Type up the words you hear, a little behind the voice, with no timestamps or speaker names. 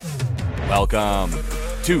Welcome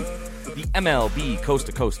to the MLB Coast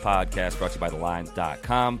to Coast podcast brought to you by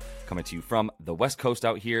TheLines.com. Coming to you from the West Coast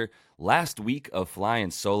out here. Last week of flying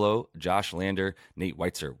solo, Josh Lander, Nate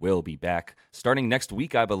Weitzer will be back. Starting next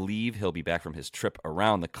week, I believe he'll be back from his trip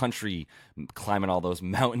around the country, climbing all those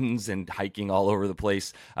mountains and hiking all over the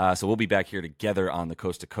place. So we'll be back here together on the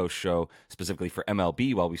Coast to Coast show, specifically for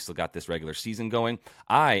MLB, while we still got this regular season going.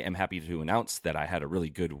 I am happy to announce that I had a really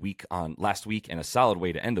good week on last week and a solid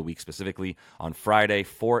way to end the week, specifically on Friday,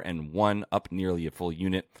 4-1, up nearly a full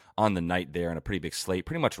unit on the night there, and a pretty big slate.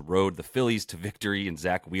 Pretty much rode the Phillies to victory and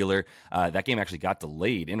Zach Wheeler. That game actually got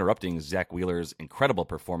delayed, interrupting Zach Wheeler's incredible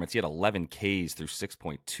performance. He had 11 Ks through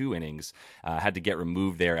 6.2 innings. Had to get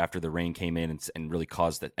removed there after the rain came in and really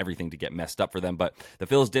caused everything to get messed up for them. But the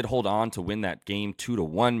Phils did hold on to win that game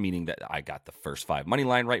 2-1, meaning that I got the first 5 money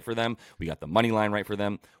line right for them. We got the money line right for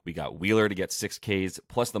them. We got Wheeler to get 6 Ks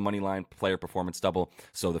plus the money line player performance double.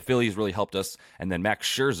 So the Phillies really helped us. And then Max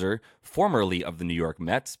Scherzer, formerly of the New York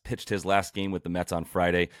Mets, pitched his last game with the Mets on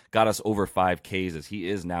Friday, got us over 5 Ks as he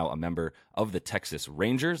is now a member of the Texas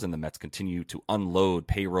Rangers, and the Mets continue to unload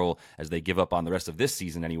payroll as they give up on the rest of this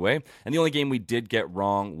season anyway. And the only game we did get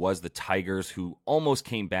wrong was the Tigers, who almost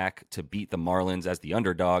came back to beat the Marlins as the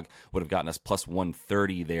underdog. Would have gotten us plus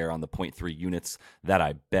 130 there on the 0.3 units that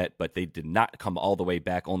I bet, but they did not come all the way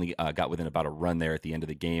back, only got within about a run there at the end of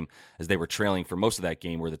the game as they were trailing for most of that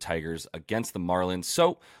game, were the Tigers against the Marlins.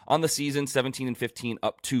 So on the season, 17-15,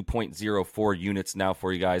 up 2.04 units now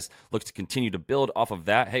for you guys. Look to continue to build off of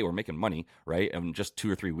that. Hey, we're making money, right? In just 2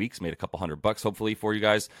 or 3 weeks, made a couple $100 hopefully for you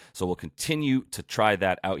guys. So we'll continue to try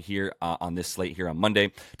that out here on this slate here on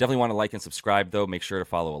Monday. Definitely want to like and subscribe though. Make sure to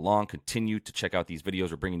follow along. Continue to check out these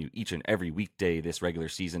videos. We're bringing you each and every weekday this regular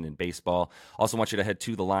season in baseball. Also want you to head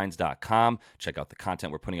to TheLines.com. Check out the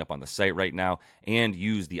content we're putting up on the site right now and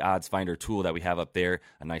use the odds finder tool that we have up there.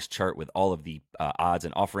 A nice chart with all of the odds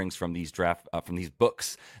and offerings from these from these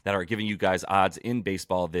books that are giving you guys odds in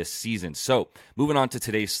baseball this season. So moving on to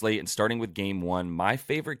today's slate and starting with game 1, my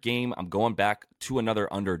favorite game, I'm going back to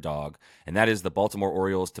another underdog, and that is the Baltimore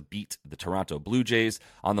Orioles to beat the Toronto Blue Jays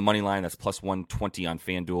on the money line. That's plus 120 on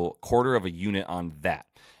FanDuel, quarter of a unit on that.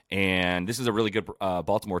 And this is a really good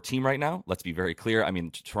Baltimore team right now. Let's be very clear. I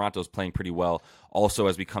mean, Toronto's playing pretty well also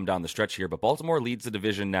as we come down the stretch here. But Baltimore leads the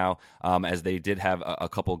division now, as they did have a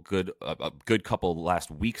good couple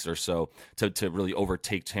last weeks or so to really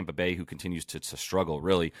overtake Tampa Bay, who continues to struggle,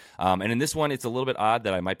 really. And in this one, it's a little bit odd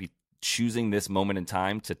that I might be choosing this moment in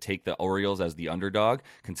time to take the Orioles as the underdog,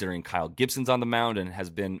 considering Kyle Gibson's on the mound and has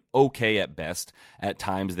been okay at best at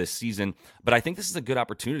times this season. But I think this is a good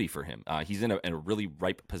opportunity for him. He's in a really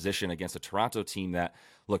ripe position against a Toronto team that,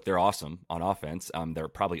 look, they're awesome on offense. They're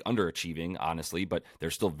probably underachieving, honestly, but they're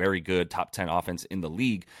still very good, top 10 offense in the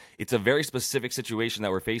league. It's a very specific situation that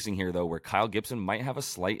we're facing here, though, where Kyle Gibson might have a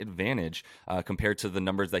slight advantage compared to the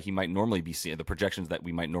numbers that he might normally be seeing, the projections that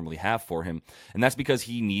we might normally have for him. And that's because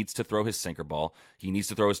he needs to throw his sinker ball. He needs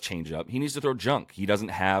to throw his changeup. He needs to throw junk. He doesn't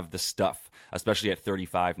have the stuff, especially at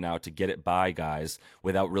 35 now, to get it by guys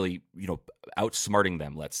without really, outsmarting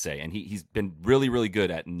them, let's say. And he's been really, really good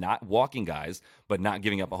at not walking guys, but not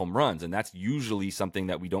giving up home runs. And that's usually something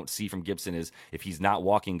that we don't see from Gibson, is if he's not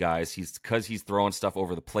walking guys, he's throwing stuff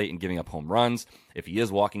over the plate and giving up home runs. If he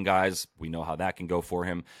is walking guys, we know how that can go for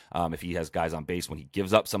him. If he has guys on base when he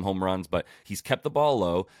gives up some home runs, but he's kept the ball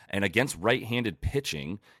low. And against right-handed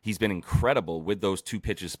pitching, he's been incredible with those 2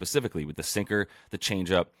 pitches specifically, with the sinker, the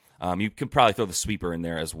changeup. You can probably throw the sweeper in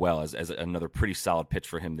there as well as another pretty solid pitch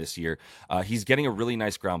for him this year. He's getting a really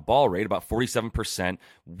nice ground ball rate, about 47%.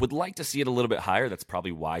 Would like to see it a little bit higher. That's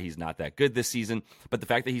probably why he's not that good this season. But the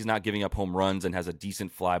fact that he's not giving up home runs and has a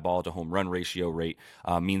decent fly ball to home run ratio rate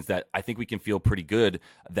means that I think we can feel pretty good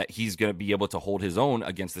that he's going to be able to hold his own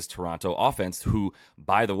against this Toronto offense, who,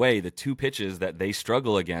 by the way, the 2 pitches that they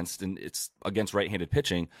struggle against, and it's against right-handed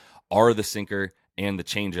pitching, are the sinker and the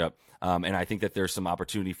changeup. And I think that there's some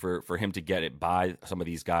opportunity for him to get it by some of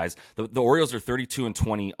these guys. The Orioles are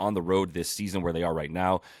 32-20 on the road this season, where they are right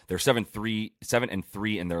now. They're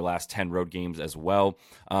 7-3 in their last 10 road games as well.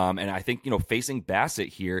 And I think, facing Bassett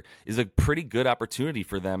here is a pretty good opportunity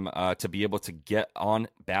for them to be able to get on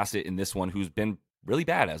Bassett in this one, who's been really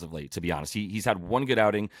bad as of late, to be honest. He's had one good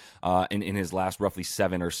outing in his last roughly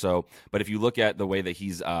 7 or so. But if you look at the way that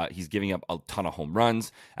he's giving up a ton of home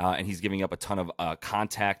runs and he's giving up a ton of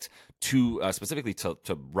contact specifically to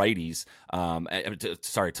righties,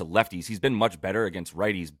 to lefties. He's been much better against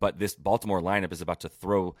righties, but this Baltimore lineup is about to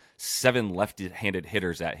throw 7 left-handed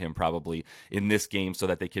hitters at him probably in this game so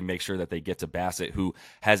that they can make sure that they get to Bassett, who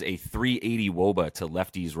has a 380 WOBA to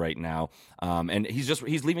lefties right now. And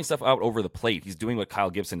he's leaving stuff out over the plate. He's doing what Kyle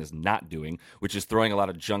Gibson is not doing, which is throwing a lot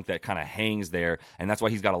of junk that kind of hangs there, and that's why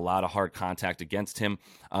he's got a lot of hard contact against him.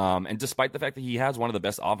 And despite the fact that he has one of the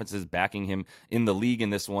best offenses backing him in the league in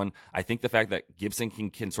this one, I think the fact that Gibson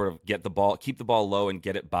can sort of get the ball, keep the ball low and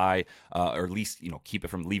get it by, or at least keep it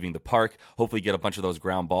from leaving the park, hopefully get a bunch of those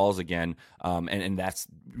ground balls again, and that's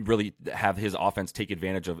really have his offense take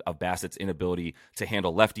advantage of Bassett's inability to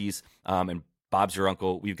handle lefties. And Bob's your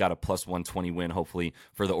uncle. We've got a plus 120 win, hopefully,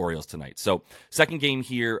 for the Orioles tonight. So second game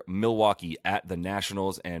here, Milwaukee at the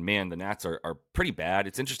Nationals. And, man, the Nats are pretty bad.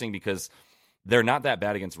 It's interesting because they're not that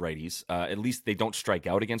bad against righties. At least they don't strike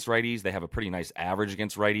out against righties. They have a pretty nice average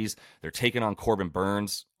against righties. They're taking on Corbin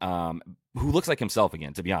Burns, who looks like himself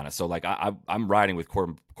again, to be honest. So, I'm riding with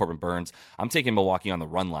Corbin Burns. I'm taking Milwaukee on the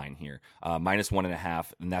run line here, minus 1.5,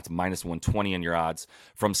 and that's minus 120 in your odds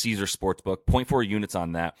from Caesar Sportsbook. 0.4 units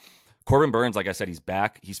on that. Corbin Burns, like I said, he's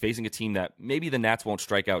back. He's facing a team that maybe the Nats won't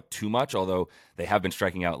strike out too much, although they have been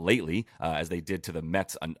striking out lately, as they did to the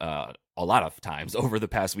Mets a lot of times over the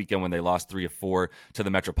past weekend when they lost 3 of 4 to the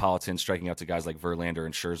Metropolitans, striking out to guys like Verlander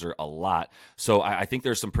and Scherzer a lot. So I think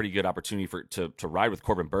there's some pretty good opportunity to ride with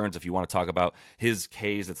Corbin Burns if you want to talk about his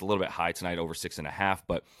Ks. It's a little bit high tonight, over 6.5.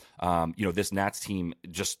 But this Nats team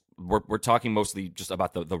just. We're talking mostly just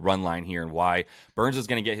about the run line here and why Burns is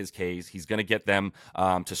going to get his Ks. He's going to get them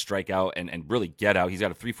to strike out and really get out. He's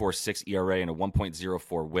got a 3.46 ERA and a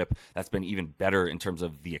 1.04 WHIP. That's been even better in terms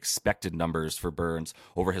of the expected numbers for Burns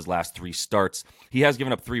over his last 3 starts. He has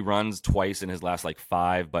given up 3 runs twice in his last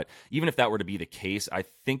 5, but even if that were to be the case, I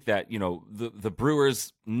think that the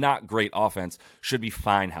Brewers, not great offense, should be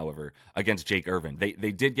fine. However, against Jake Irvin,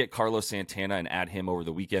 they did get Carlos Santana and add him over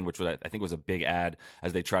the weekend, which I think was a big add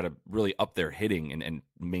as they try to really up their hitting and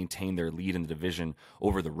maintain their lead in the division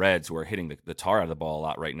over the Reds, who are hitting the tar out of the ball a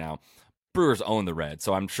lot right now. Brewers own the Reds,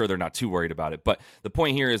 so I'm sure they're not too worried about it. But the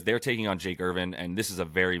point here is they're taking on Jake Irvin, and this is a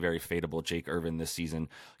very, very fadeable Jake Irvin this season.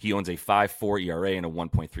 He owns a 5.4 ERA and a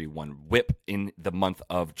 1.31 WHIP in the month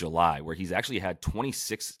of July, where he's actually had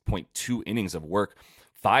 26.2 innings of work,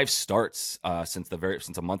 5 starts since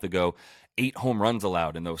a month ago. 8 home runs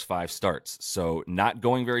allowed in those 5 starts. So not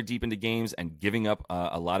going very deep into games and giving up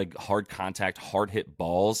a lot of hard contact, hard hit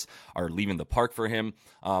balls are leaving the park for him,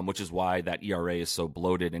 which is why that ERA is so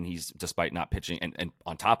bloated, and he's, despite not pitching and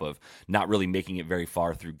on top of not really making it very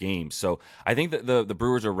far through games. So I think that the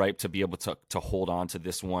Brewers are ripe to be able to hold on to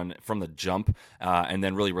this one from the jump, and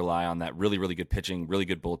then really rely on that really, really good pitching, really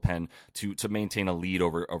good bullpen to maintain a lead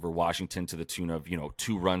over Washington to the tune of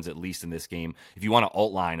 2 runs at least in this game. If you want an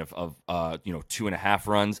alt line of 2.5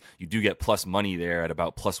 runs, you do get plus money there at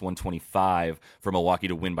about plus 125 for Milwaukee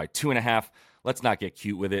to win by 2.5. Let's not get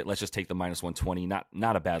cute with it. Let's just take the minus 120.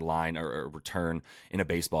 Not a bad line or return in a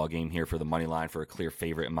baseball game here for the money line for a clear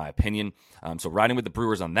favorite, in my opinion. So riding with the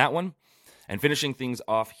Brewers on that one. And finishing things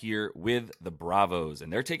off here with the Bravos.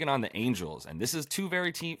 And they're taking on the Angels. And this is 2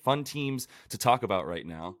 very fun teams to talk about right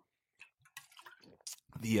now.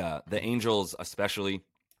 The Angels especially,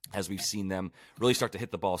 as we've seen them really start to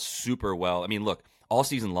hit the ball super well. I mean, look, all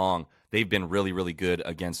season long, they've been really, really good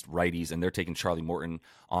against righties, and they're taking Charlie Morton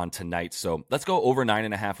on tonight. So let's go over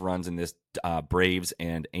 9.5 runs in this Braves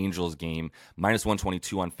and Angels game. Minus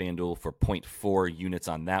 122 on FanDuel for 0.4 units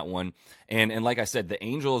on that one. And like I said, the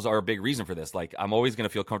Angels are a big reason for this. I'm always going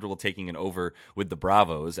to feel comfortable taking an over with the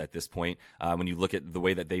Bravos at this point. When you look at the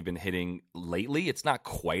way that they've been hitting lately, it's not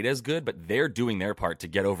quite as good, but they're doing their part to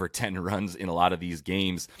get over 10 runs in a lot of these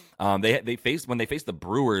games. When they faced the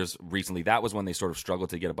Brewers recently, that was when they sort of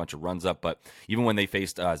struggled to get a bunch of runs up. But even when they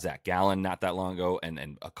faced Zach Gallen not that long ago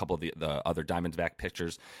and a couple of the other Diamondback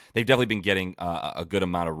pitchers, they've definitely been getting a good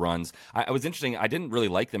amount of runs. I was interesting. I didn't really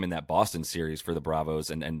like them in that Boston series for the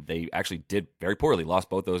Bravos, and they actually did very poorly. Lost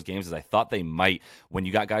both those games as I thought they might. When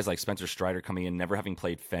you got guys like Spencer Strider coming in, never having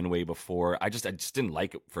played Fenway before, I just didn't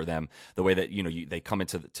like it for them the way that they come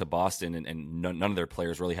into Boston and none of their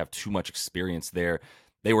players really have too much experience there.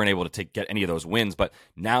 They weren't able to get any of those wins, but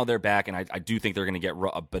now they're back, and I do think they're going to get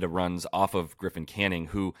a bit of runs off of Griffin Canning,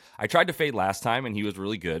 who I tried to fade last time, and he was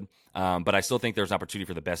really good. But I still think there's an opportunity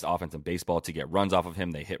for the best offense in baseball to get runs off of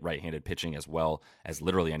him. They hit right-handed pitching as well as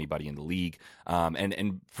literally anybody in the league.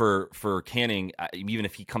 And for Canning, even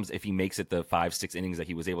if he makes it the 5-6 innings that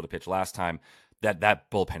he was able to pitch last time, that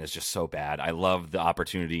bullpen is just so bad. I love the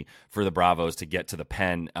opportunity for the Bravos to get to the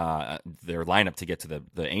pen, their lineup to get to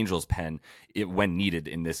the Angels pen when needed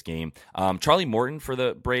in this game. Charlie Morton for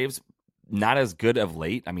the Braves, not as good of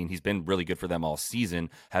late. I mean, he's been really good for them all season,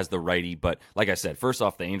 has the righty. But like I said, first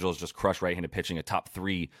off, the Angels just crush right-handed pitching, a top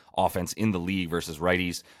 3 offense in the league versus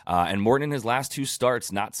righties. And Morton in his last 2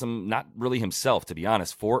 starts, not really himself, to be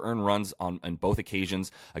honest. 4 earned runs on both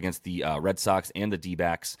occasions against the Red Sox and the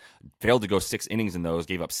D-backs. Failed to go 6 innings in those,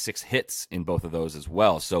 gave up 6 hits in both of those as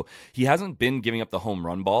well. So he hasn't been giving up the home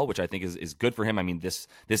run ball, which I think is good for him. I mean, this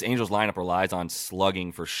Angels lineup relies on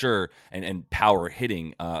slugging for sure and power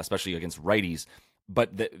hitting, especially against righties.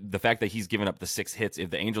 But the fact that he's given up the 6 hits,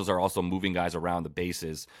 if the Angels are also moving guys around the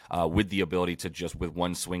bases with the ability to just with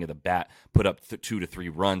one swing of the bat put up 2 to 3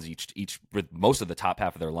 runs each with most of the top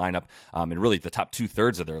half of their lineup, and really the top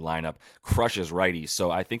 2/3 of their lineup crushes righties.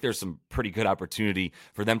 So I think there's some pretty good opportunity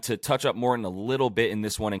for them to touch up Morton a little bit in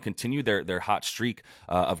this one and continue their hot streak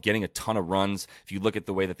of getting a ton of runs. If you look at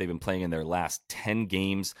the way that they've been playing in their last 10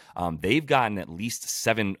 games, they've gotten at least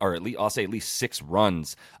 7, or at least 6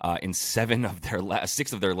 runs in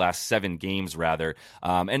 6 of their last 7 games, rather.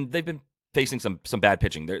 And they've been facing some bad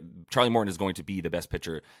pitching. Charlie Morton is going to be the best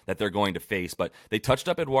pitcher that they're going to face, but they touched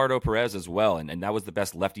up Eduardo Perez as well, and that was the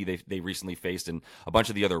best lefty they recently faced, and a bunch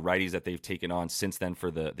of the other righties that they've taken on since then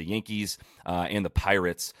for the Yankees and the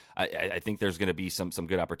Pirates. I think there's going to be some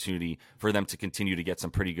good opportunity for them to continue to get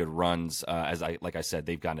some pretty good runs. Like I said,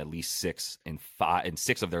 they've gotten at least 6 in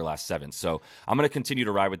 6 of their last 7. So I'm going to continue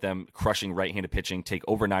to ride with them, crushing right-handed pitching, take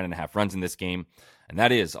over 9.5 runs in this game. And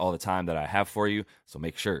that is all the time that I have for you. So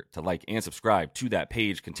make sure to like and subscribe to that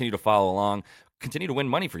page. Continue to follow along. Continue to win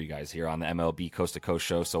money for you guys here on the MLB Coast to Coast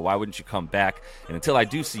show. So why wouldn't you come back? And until I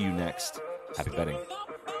do see you next, happy betting.